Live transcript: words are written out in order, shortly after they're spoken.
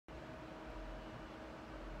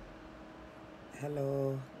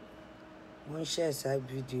Hello. One share side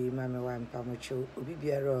video, mammy, one pamucho, ubi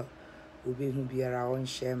biara, ubi who biara, one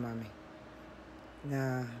share, mammy.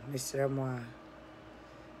 Na, Mr. Moa,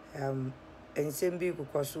 and same big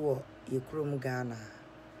cosso, you crum Ghana.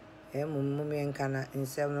 Mummy and Cana, and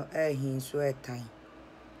seven he sweat time.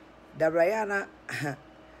 Dabriana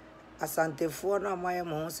Asante for no my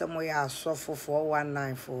mom somewhere suffer for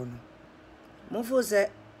 194. Mofo se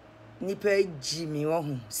nipa Jimmy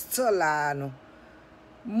oh still no.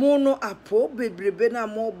 Mono apo bebrebe na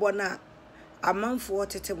mo bona amanfo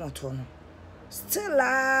tete moto no still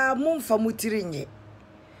momfa mutiri nye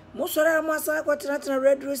mo sora mo asa kwatena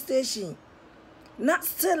radio station na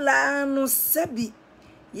still no sabi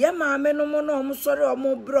ye maame no mo no mo sore o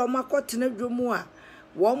mo bre o makotena dwomu a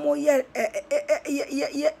wo mo ye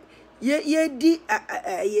di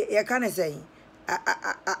ye kan say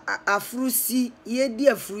afrusi ye di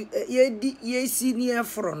afru ye di ye si ni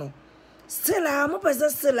afro no still mo pesa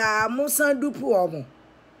still mo san dupu omo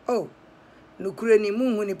oh nukure ni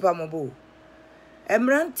mu hu nipa mo bo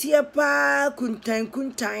emrantie pa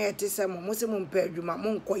kuntan etese mo se mo mpa adwuma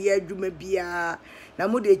mo nkoye adwuma bia na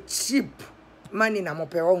mo de cheap money na mo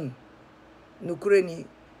pe wo hu nukure ni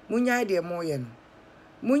munya de mo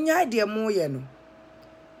ye no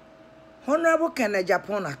honorable Kenneth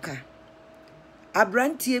Japan aka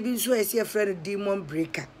abrantie bi so ese friend demon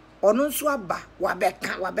breaker ono nso aba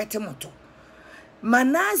wabete moto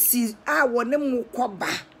manasi a wone mu koba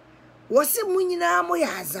wose munyina mo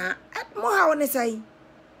yaza mo ha wone sai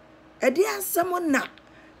edi asemo na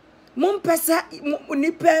mo mpesa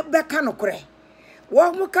nipa beka nokre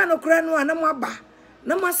wo mo ka nokre no ana mo aba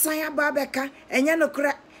na masan aba beka enya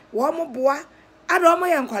nokre wo mo boa ado mo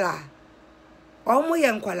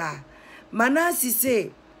yenkwala manasi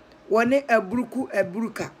se wone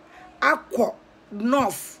eburuka akọ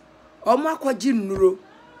north omo akọji nnuro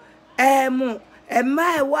ema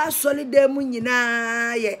e wa solide mu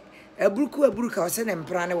nyina ye eburuka wose ne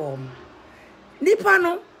mpra ne wo nipa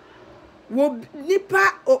no wo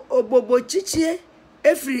nipa obobo chichie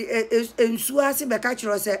efri ensu ase beka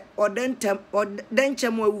kiro se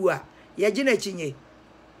odentem awu a ye gina chinye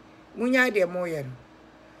munya de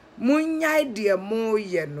mo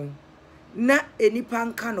ye no na enipa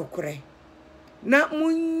nka nokure na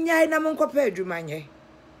munyai na monkopa adwumanye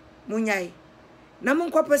munyai na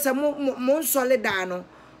monkopa sa mo solida no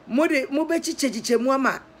mo be chichechiche mu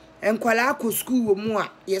ama enkwala akọ school wo mu a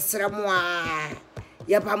yesra mu a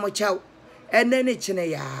ya pa mo chaw ene ne chine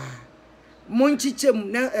ya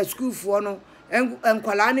monchichem na school fo no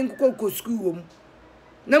enkwala ne nkoko school wo mu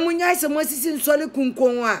na munyai se mo sisi nsole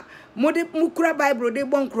kunkon a mo de mukura bible de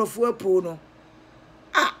bon krofo apo no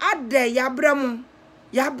ade yabramo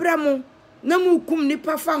na mukum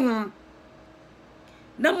nipa fa ho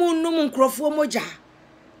na munum nkrofo moja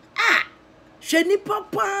hwe nipa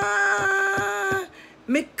pa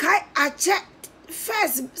me kai a check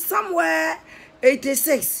first somewhere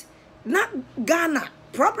 86 na Ghana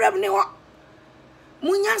problem ni ho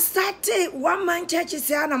munya start one man church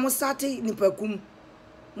say na mo start nipa kum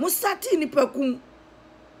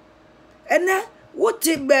ene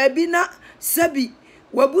wote baabi na sabi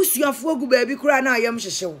wabusuafo gu baabi kura na ayam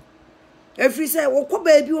hyehyew efri say wokọ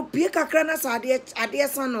baabi opie kakra na sade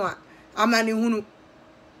sano a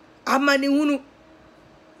amani hunu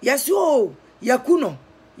yaso yakuno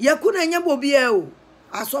nya bobia o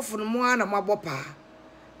asofo no mo ana mobopa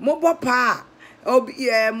mo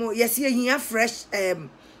yesi ehia fresh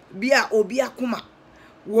bia obi akoma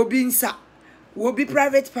wobi nsa wobi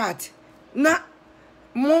private part na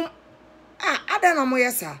mo ada na mo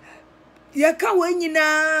yesa yeka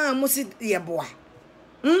wanyina musi yeboa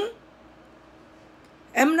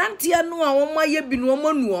emnantia no a woma ye bi no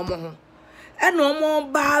manu omo ho ena omo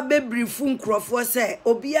ba bebrifu nkrofo se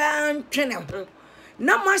obia ntwene ho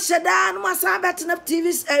na maheda no masabet na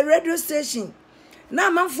TV radio station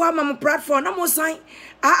na manfo amam platform na mo san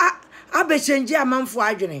abechenji amanfo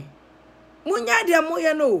adwene munya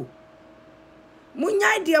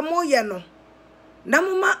de moye no na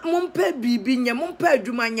mompa bibi nye mompa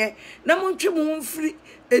adwuma nye na montwe mo mfiri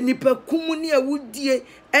enipa kumu ne awudie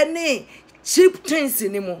ene cheap things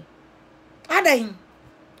ni mo adan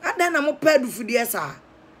na mo pa dufudie sa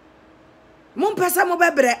mompesa mo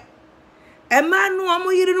bebre ema no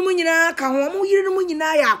mo yiri no nyina ka ho mo yiri no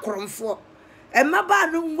nyina ya akromfo ema ba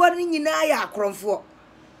no ngwani nyina ya akromfo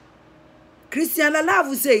Christian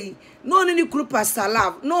love say no ni kru pastor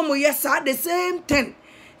love no mo yes the same thing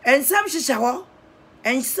and some shisha ho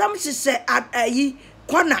and some shisha at ayi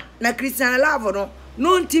corner na Christian love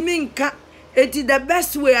no ntimi nka it is the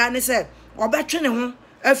best way and say obetwe ne ho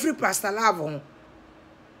every pastor love ho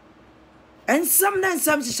and some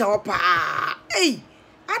shisha ho pa Hey,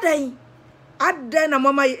 adan na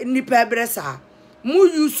mama nipa ebresa. Mu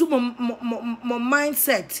use mo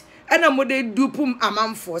mindset. Ena mo de dupum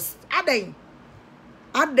amanfos.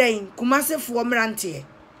 Adan kumase fo mrantie.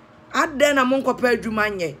 Adan na mo nkopa adwuma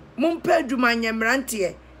nye. Mo mpa adwuma nye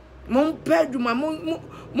mrantie. Mo mpa adwuma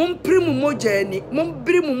mo mprimu mojani. Mo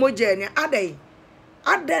mbrimu mojani.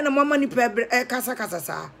 Adan na mama nipa kasa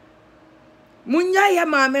sa. Munya ya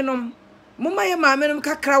maame nom. Mama ya maame nom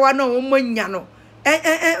kakrawa na wo manya no.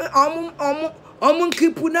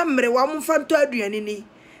 Kipu na mre wa mo fanto aduane ni.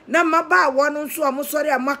 Na maba wonu nso amosori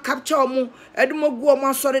ama capture omo edumogu omo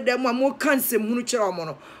asori dem mo kansem hunu kire omo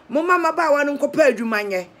no. Mama maba wonu nkopa adwuma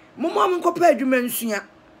nye. Mama mo nkopa adwuma nsua.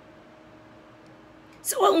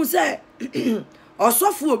 Se wo nse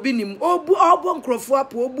osofu obi nim obo nkrofo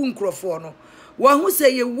apo obu nkrofo no. Wa hu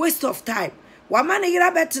se ye waste of time. Wa ma ne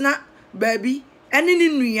yira betena baby ene ni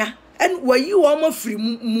nua en wayi wo ma firi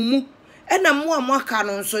mumu ena mo amaka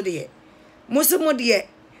no nso de mo se mo de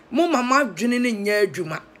mo mama dwene ne nya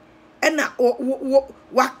adwuma ena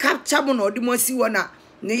wa capture mo no de mo si wona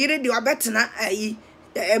ne yire de wa betena ayi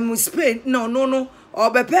Spain no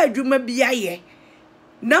obepa adwuma bia ye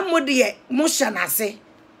na mo de mo hyanase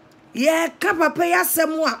ye ka papa ya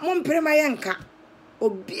semu a mo mpere ma ye nka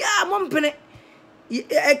obia mo mpene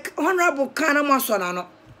honorable kana mo so na no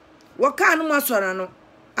waka no masora no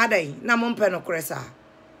adai na mompe no kure sa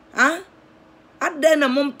adai na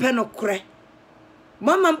mompe no kure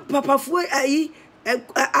mama papa fu ayi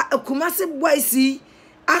kumase boys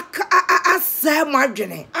asa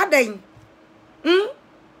madwene adai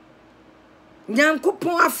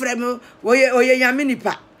nyankopon afrem oye nyame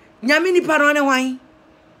nipa no ne hwan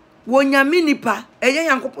wo nyame nipa eye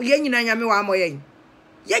nyankopon ye nyina nyame wa amoye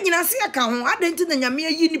ye nyina se aka ho adenti na nyame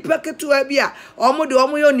yi nipa ketua bi a omo de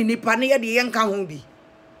omo yo ni nipa ne ye de ye nka ho bi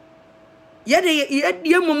ye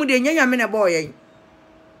de mum de nyame na boy ye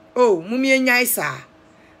mumie nyai sa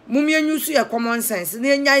mumie nyusu ye common sense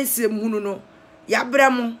ne nyai se hunu no ya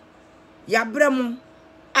bramo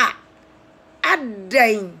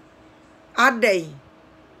adai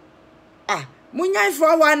munyai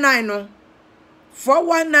 419 no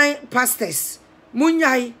 419 pastors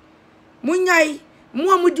munyai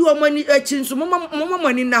mo amudi o mani achinso mo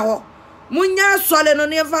mani na ho munya sole no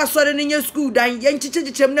ne fa sole ne nya school dan ye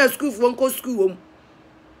nchichichem na school fo nko school wom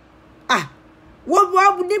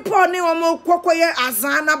wo ni po ne wo mo kokoye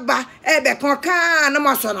azan na ba ebe kon ka na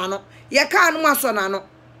masona no ye ka na masona no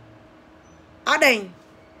adan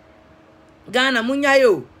Ghana munya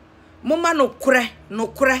yo mo ma no kure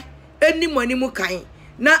eni mani mu kan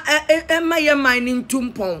na ema ye man ni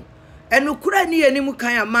ntumpon eno kure ni ye ni mu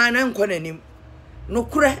kan aman na nko nanim no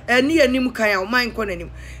kure eni ye ni mu kan aman nko nanim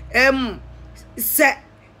se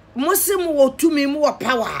musim wo tumi mu wo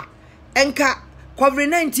power enka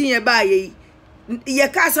COVID-19 ye ba ye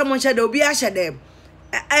ka asa mo nhyade obi a hyade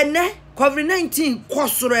ene COVID-19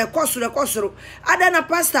 kosoro ada na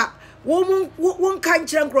pastor won kan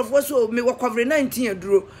kire nkrofo so me wo COVID-19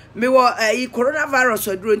 aduro me wo coronavirus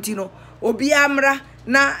aduro ntino obi amra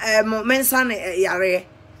na mensa na yare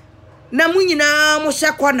na munyina mo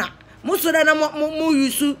hyekona mo so da na mo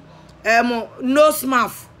yusu nose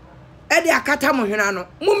mask e de akata mo hwena no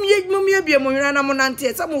mumye bie mo hwena na mo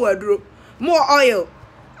nante se mo waduro mo oil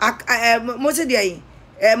mo se de ayi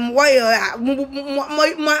oil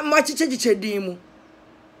mo chiche din mu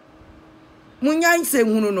munyai se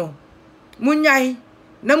hunu no munyai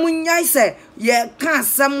se ye ka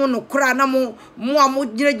asam no kura na mo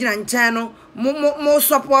gina nchen no mo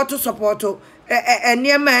support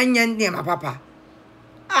enema anya ndema papa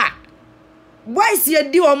boys ye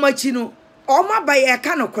di o machi no o ma ba ye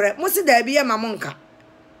ka no kure mo se da bi ye mamonka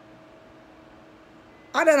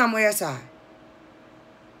ada na mo yesa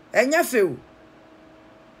enya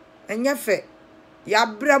fe ya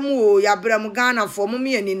bramu Ghana fo mo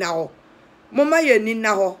me ni na ho mo ma ye ni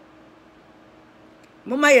na ho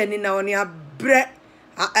ni abre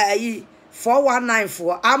ayi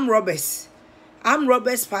 4194 arm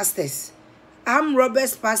robbers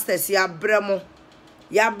pastors ya bremo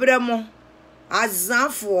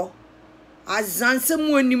azanfo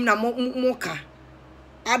azansemu anim na mo ka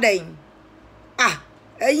adan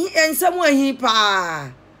ensemu ahi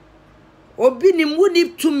pa obi ni muni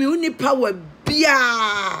tumi uni power bia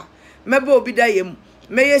meba obi da yem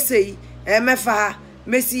meyesei mefa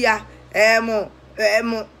mesia mo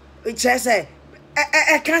chese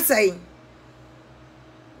kasai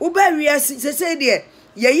uba se de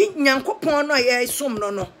yeyi nyankopon no ye som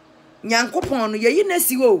no nyankopon no yeyi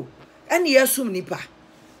nasi wo ene ye som nipa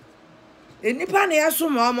nipa na ye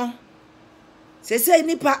som omo se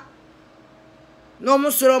nipa no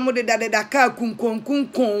mo soro mo de da ka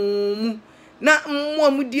kunkonkunkom na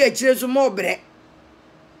mo mudi akire so mo bre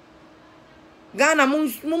Ghana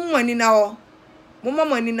mumani na ho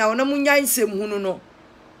mumamani na ho na munya nsem hunu no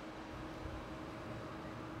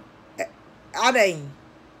adan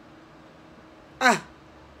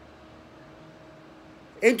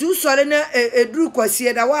edu sore na eduru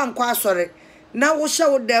kwasie da wankwa asore na wo hye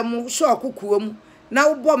wo dem hye okokuom na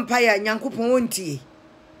wo bom pa ya nyankopon wontie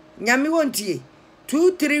nyame wontie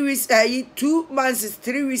 2-3 weeks 2 months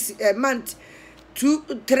 3 weeks month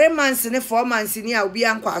 3 months ne 4 months ni a obi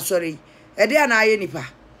ankwa asore ede ana aye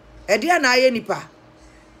nipa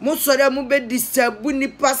mo sore mo be disturb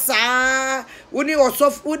nipa saa woni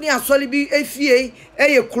osof woni asole bi efie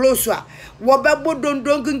eye close a wo be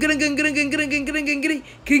bodondon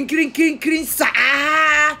kinkrin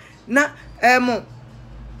saa na mo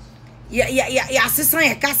ya sesan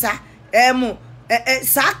ya kasa mo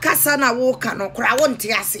sa kasa na wo ka no kra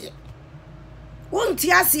wonte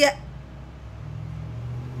ase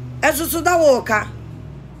esusu da wo ka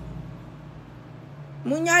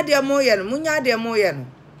munya de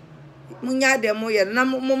mo ye na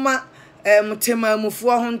muma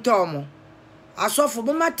mutemamufuo ho ntomo asofo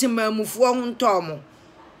muma temamufuo ho ntomo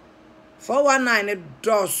 419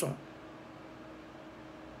 doso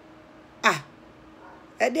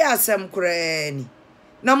ede asem kurani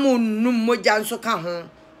na munnum moja nso ka ho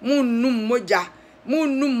munnum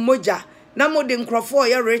moja na mode nkrofo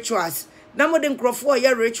ye rituals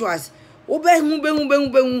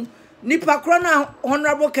obehu nipa kro na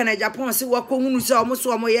honorable Kenneth Japan se wakohunu se omo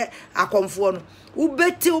so omo ye akomfo no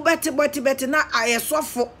ubeti na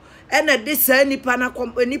ayesofo ena de sa nipa na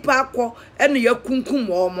nipa akọ ena yakunkum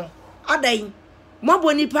omo adan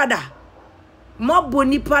mabo nipa da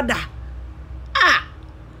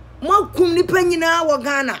makum nipa nyina wo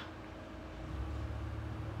Ghana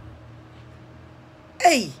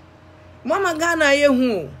mama Ghana ye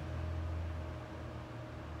hu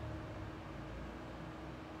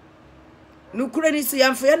nukure ni si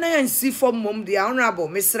yamfa ya na yansi fom mom the honorable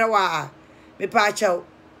misrewa me pa chaw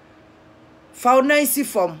fa na si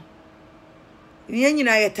fom ye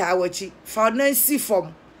nyina ye ta wachi fa na si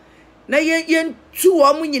fom na ye tu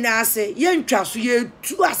wo mu nyina ase ye ntwa so ye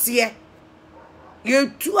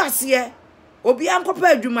tu ase obi ankopa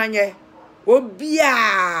adwumanye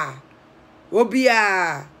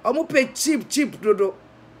obia omo pe cheap dodo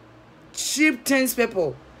cheap things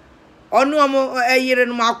people onu omo ayire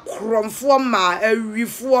no makromfo ma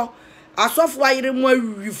awifo asofo ayire mo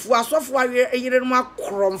awifo asofo ayire no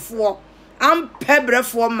makromfo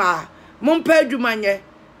ampebrefo ma mompa adwumanye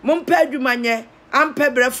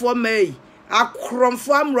ampebrefo mai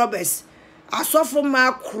akromfo am robbers asofo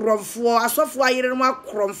ma kromfo asofo ayire no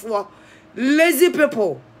makromfo lazy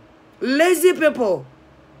people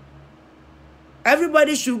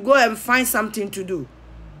everybody should go and find something to do.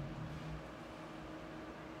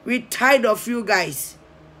 We tired of you guys.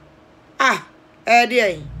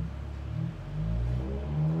 Eddie.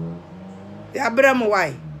 Yabremo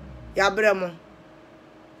why? Yabremo.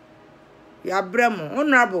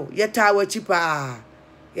 Honorable. Yetawa chipa.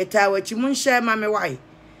 Yetawa chi munshe mame why?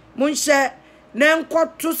 Munshe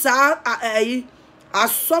nenkotu sa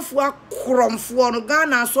asofwa kromfo no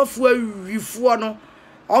Ghana asofwa wifo no.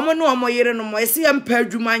 Omo no omo yere no mo ese yempa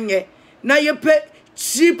adwumanye na yepe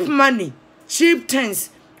cheap money, cheap things.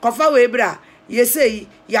 Kofa we bra ye sei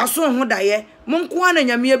ya so ho daye monko ana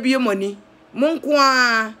nyame abie moni monko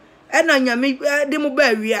a ena nyame de mo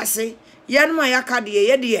ba wiase ye no ya ka de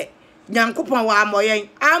ye de nyankopon wa amoyen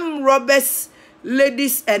am robbers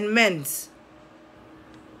ladies and men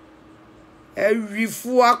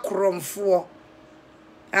wifu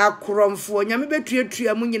akromfo nyame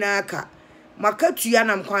betuatua mu nyina aka makatua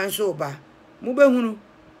nam kwan so ba mo behunu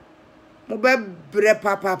mo be bre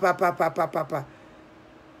papa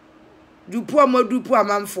dupu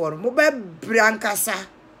amamfo mo be brankasa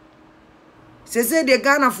sese de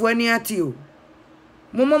Ghana fo ani ati o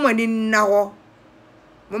mo mamani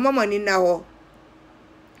na ho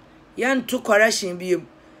yan to correction bi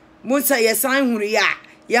mo sa yesan huru ya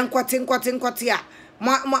yan nkote a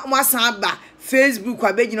mo san ba Facebook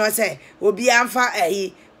abegino se obi amfa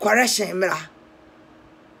correction mra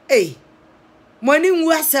money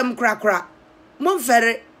nwu asem krakra mo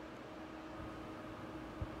fere.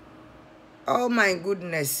 Oh my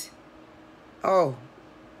goodness. Oh.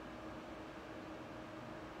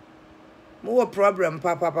 More problem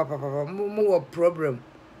papa. More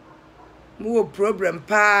problem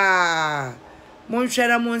pa. Mon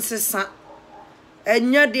share mon sesa.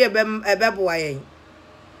 Enya de ebeboa yen.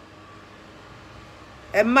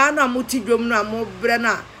 E ma na muti dwom na mo bre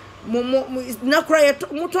na na kura ye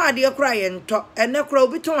muto ade kura ye nto ene kura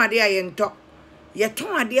obi ton ade ye nto ye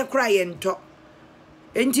ton ade kura ye nto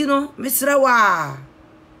enti no mesra wa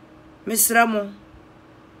mesra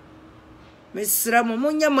mo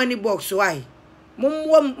munya money box why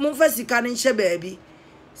mum fa sika ne nhye baabi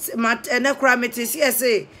mat ene kra metesi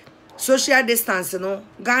ese social distance no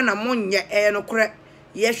Ghana monye no kra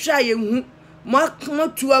ye hwa ye hu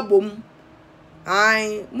motu abom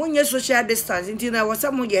ai monye social distance enti na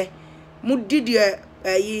wasa moye mudidi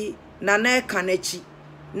yi na na kanachi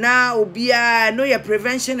na obia no your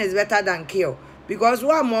prevention is better than cure because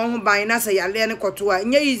wa mo ho ban na say yale ne koto a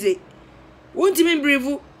nya easy won't mean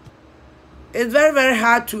breathe. It's very, very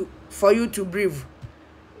hard for you to breathe.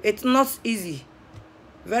 It's not easy.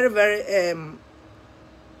 Very, very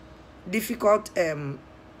difficult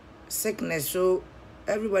sickness. So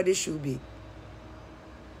everybody should be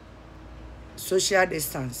social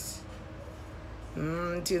distance.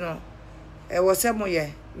 You know, it was some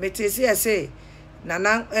way. But I say,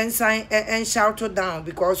 Nana and shout down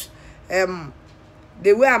because the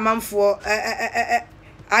way a man for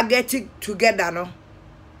I get it together, no.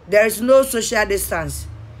 There is no social distance.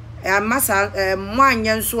 It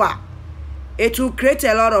will create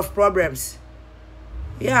a lot of problems.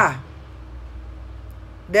 Yeah.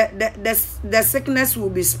 The sickness will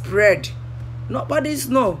be spread. Nobody's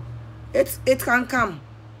know. It can come.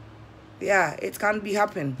 Yeah, it can be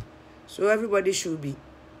happen. So everybody should be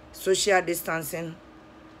social distancing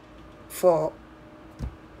for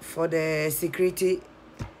the security.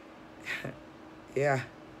 Yeah.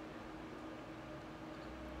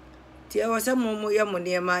 Tia wasa momo ya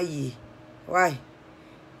monema yi. Why?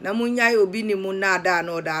 Na munyai obi ni mu na da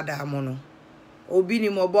no da mo no. Obi ni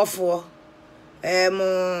mo bofo.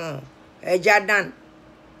 Ejadan.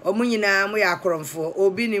 Omu nyina mo ya akromfo.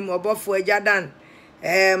 Obi ni mo bofo ejadan.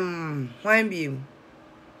 Hwan bi.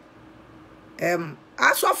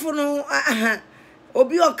 Asofo no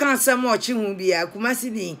obi o kan sam o chi hu bia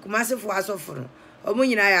kumasi fo asofo no. Omu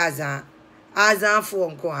nyina ya azan fo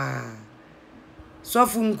nko a.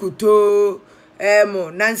 Sofu nkuto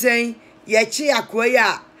nansen ye chi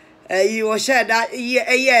akoya yi wo sheda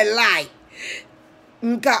ye lie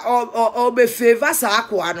nka o be favor sa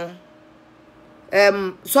akwa no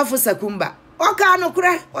sofu sakumba o ka no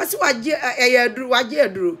kure o si waje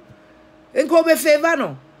aduru nka o be favor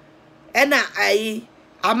no ena ayi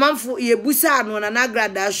amanfo ye busa no na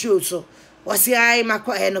nagrada show so o si ai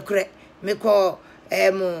makọ no kure me ko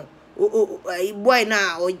boy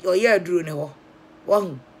na o ye aduru ne ho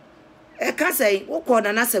wahu ka say wo ko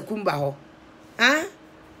na sakumba ho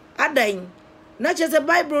adan na chese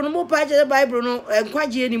bible no mo pa chese bible no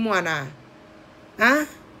nkwaje ni mu ana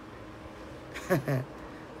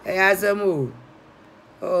Azamo.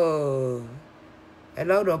 Oh, a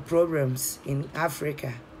lot of problems in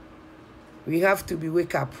Africa. We have to be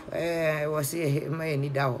wake up. I was here, my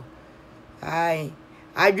need out. I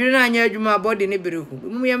do not know my body in Iberu.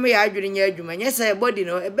 Me, I do not know. Yes, I body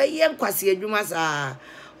no. But young quasi jumas are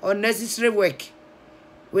unnecessary work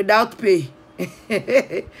without pay.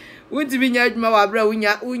 Wouldn't be near my brother,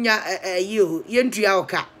 unya, you, yentry our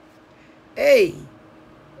cat. Hey,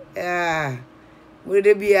 would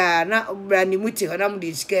it be a not brandy muti or I'm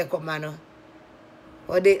the scare commando?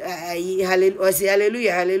 Or the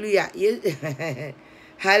hallelujah, hallelujah, yes,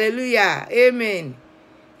 hallelujah, amen.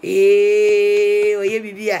 Oh,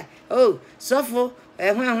 yeah, oh, so for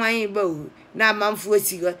a one bow. Now, Mam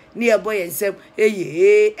Fussigo, near boy and self,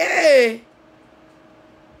 hey,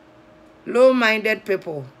 low minded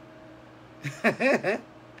people.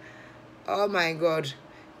 Oh my God,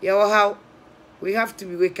 yeah, how we have to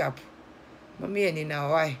be wake up. Mommy and now,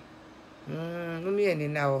 why? Mommy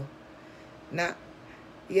and now. Now,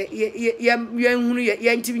 yantimmy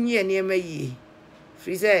near me.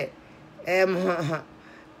 Freeze,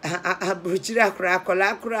 Bruchira crack,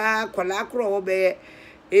 colacra, obey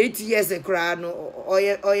 8 years a crown, or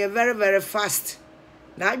you're very, very fast.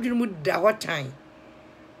 Now you would da what time?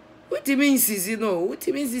 What do you mean, Sissino? What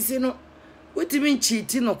do you mean, Sissino? What do you mean,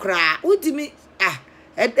 cheating or cry? What do you mean?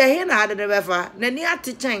 At the hen had never far,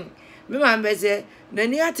 Naniati Chang. Remember, say,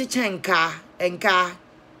 Naniati Chang car and car.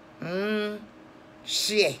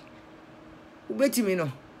 She. Wait a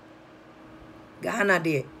minute. Ghana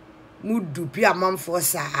dear. Mood do be a mom for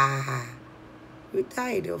sa. We're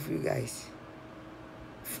tired of you guys.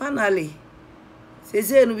 Finally,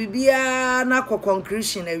 say no be a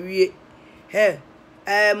conclusion every hey.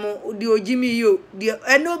 The Jimmy you the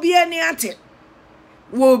no be any at it.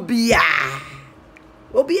 Will be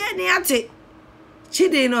any at it.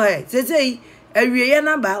 Chide no he say awie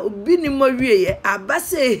number obi ni mo wie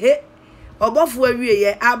abase he obofo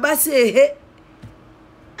awie abase he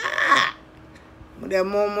mo de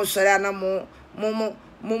mo sori ana mo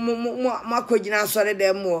mo akogina sore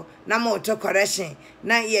dem mo na mo to correction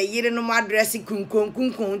na ye yire no mo address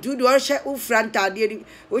kunkon tu de o hye wo frantade ni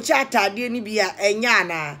wo cha atade ni bia enya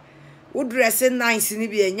na wo dress nice ni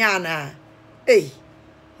bia enya na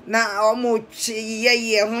na o mo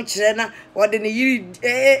ye ho kire na o de ne yiri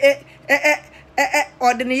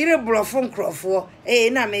o de ne yire brofo nkrofo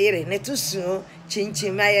na me yire ne to su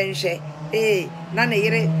chinchin ma ye nhwe na ne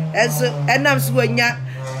yire enso enam so wanya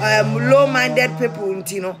low minded people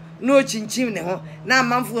ntino no chinchin ne ho na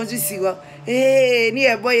amanfo nso si ho ni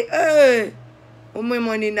e boy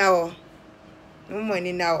money now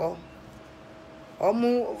money now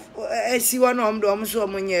omu esi wo na omdo omso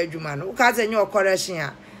omunye adwuma no ka ze nye okoration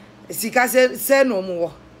a sika se no mu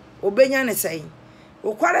wo obenya ne sai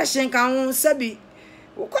okoration kan ho sabi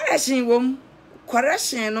okoration wom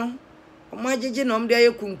correction no omagege no omdo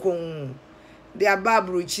aye kunkon de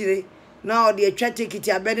ababru chire na o de atwa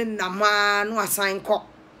tikiti abene nama no asan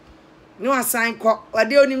kọ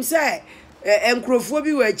ode onim se enkrofo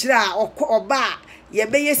bi wa chire a oba ye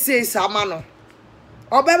beye sales ama no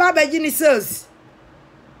obeba beji ni sales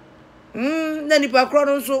na nipa kro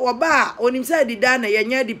no so oba onim se dida na ye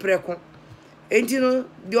nya di preko enti no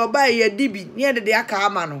de oba ye dibi ne de aka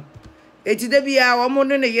ama no enti de bia wo mo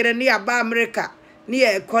no ne yere ne aba America ne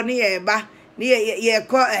ye ko ne ye ba ne ye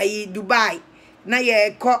ko Dubai na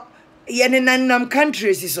ye ko ye ne nanam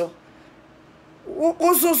countries so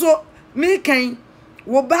so me kan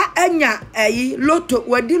wo ba anya loto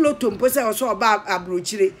wadi loto mpo se so oba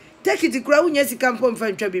abrochire take it kura unya sika mpo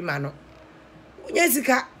mfa ntwa bi ma no unya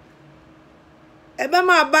sika ebe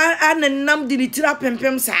ma ba anenam di ni tira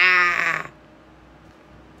pempem saa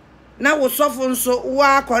na wo sofo nso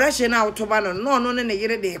wa correction na otoba no ne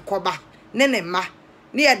yire de koba ne ma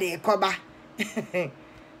ne ye de koba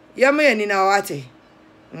yama yani na wate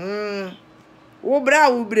wo bra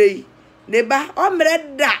wo brei ne ba o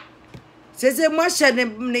mreda sese mo hye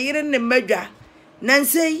ne yire ne madwa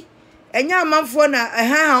nansei enya amanfo na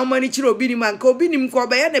ha o mani chiro obi ni man ka obi nim ko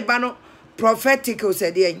be ye ne ba no prophetic o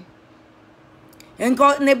sede en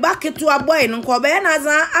enko ne ba ketu aboy no ko be ye na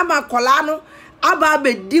zan ama kola no aba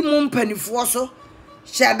be di mu mpanifo so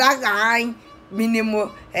sheda gan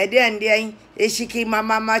minimo ende eshiki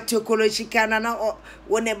mama chokolo shikana na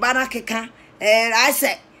wo ne ba na keka I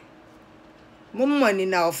say money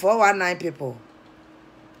now 419 people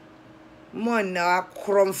money now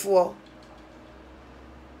kromfo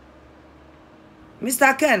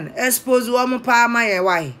Mr. Ken expose one pa my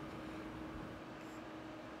why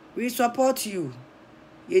we support you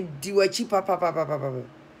ye diwachi papa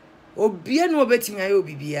obia no betimi ayo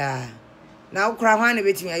bibia na ukra hwan na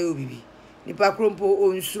betimi ayo bibi nipa krompo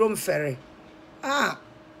onsuro mfere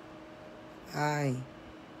ai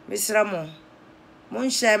misra mo mon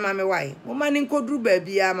share mame why mo mani nkodru ba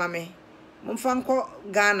bia mame mo fa nko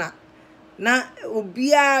Ghana na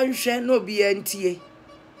obia nhwe na obia ntie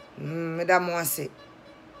medam wase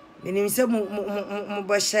menim se mo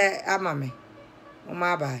bo share amame mo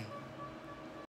ma bai